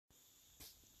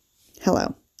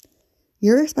Hello.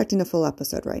 You're expecting a full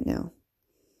episode right now,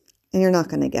 and you're not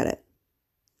going to get it.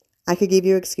 I could give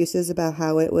you excuses about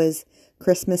how it was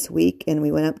Christmas week and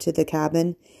we went up to the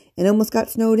cabin and almost got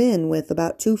snowed in with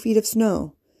about 2 feet of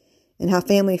snow, and how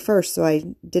family first, so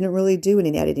I didn't really do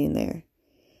any editing there.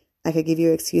 I could give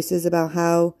you excuses about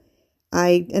how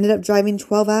I ended up driving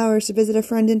 12 hours to visit a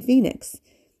friend in Phoenix.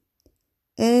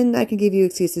 And I can give you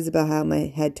excuses about how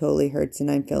my head totally hurts and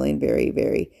I'm feeling very,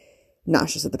 very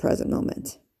nauseous at the present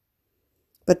moment.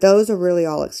 But those are really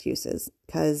all excuses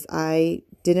because I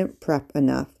didn't prep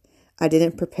enough. I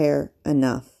didn't prepare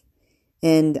enough.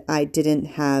 And I didn't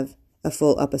have a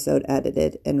full episode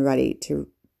edited and ready to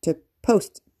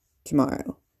post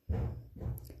tomorrow.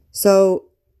 So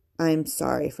I'm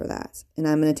sorry for that. And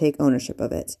I'm going to take ownership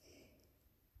of it.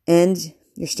 And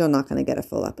you're still not going to get a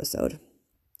full episode.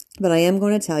 But I am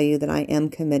going to tell you that I am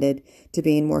committed to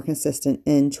being more consistent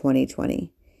in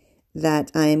 2020.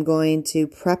 That I am going to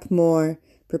prep more,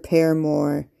 prepare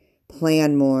more,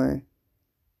 plan more,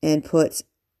 and put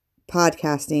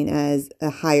podcasting as a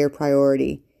higher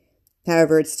priority.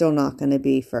 However, it's still not going to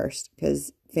be first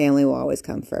because family will always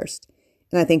come first.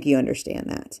 And I think you understand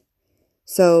that.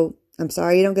 So I'm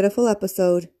sorry you don't get a full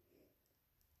episode.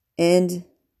 And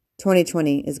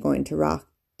 2020 is going to rock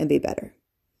and be better.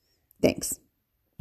 Thanks.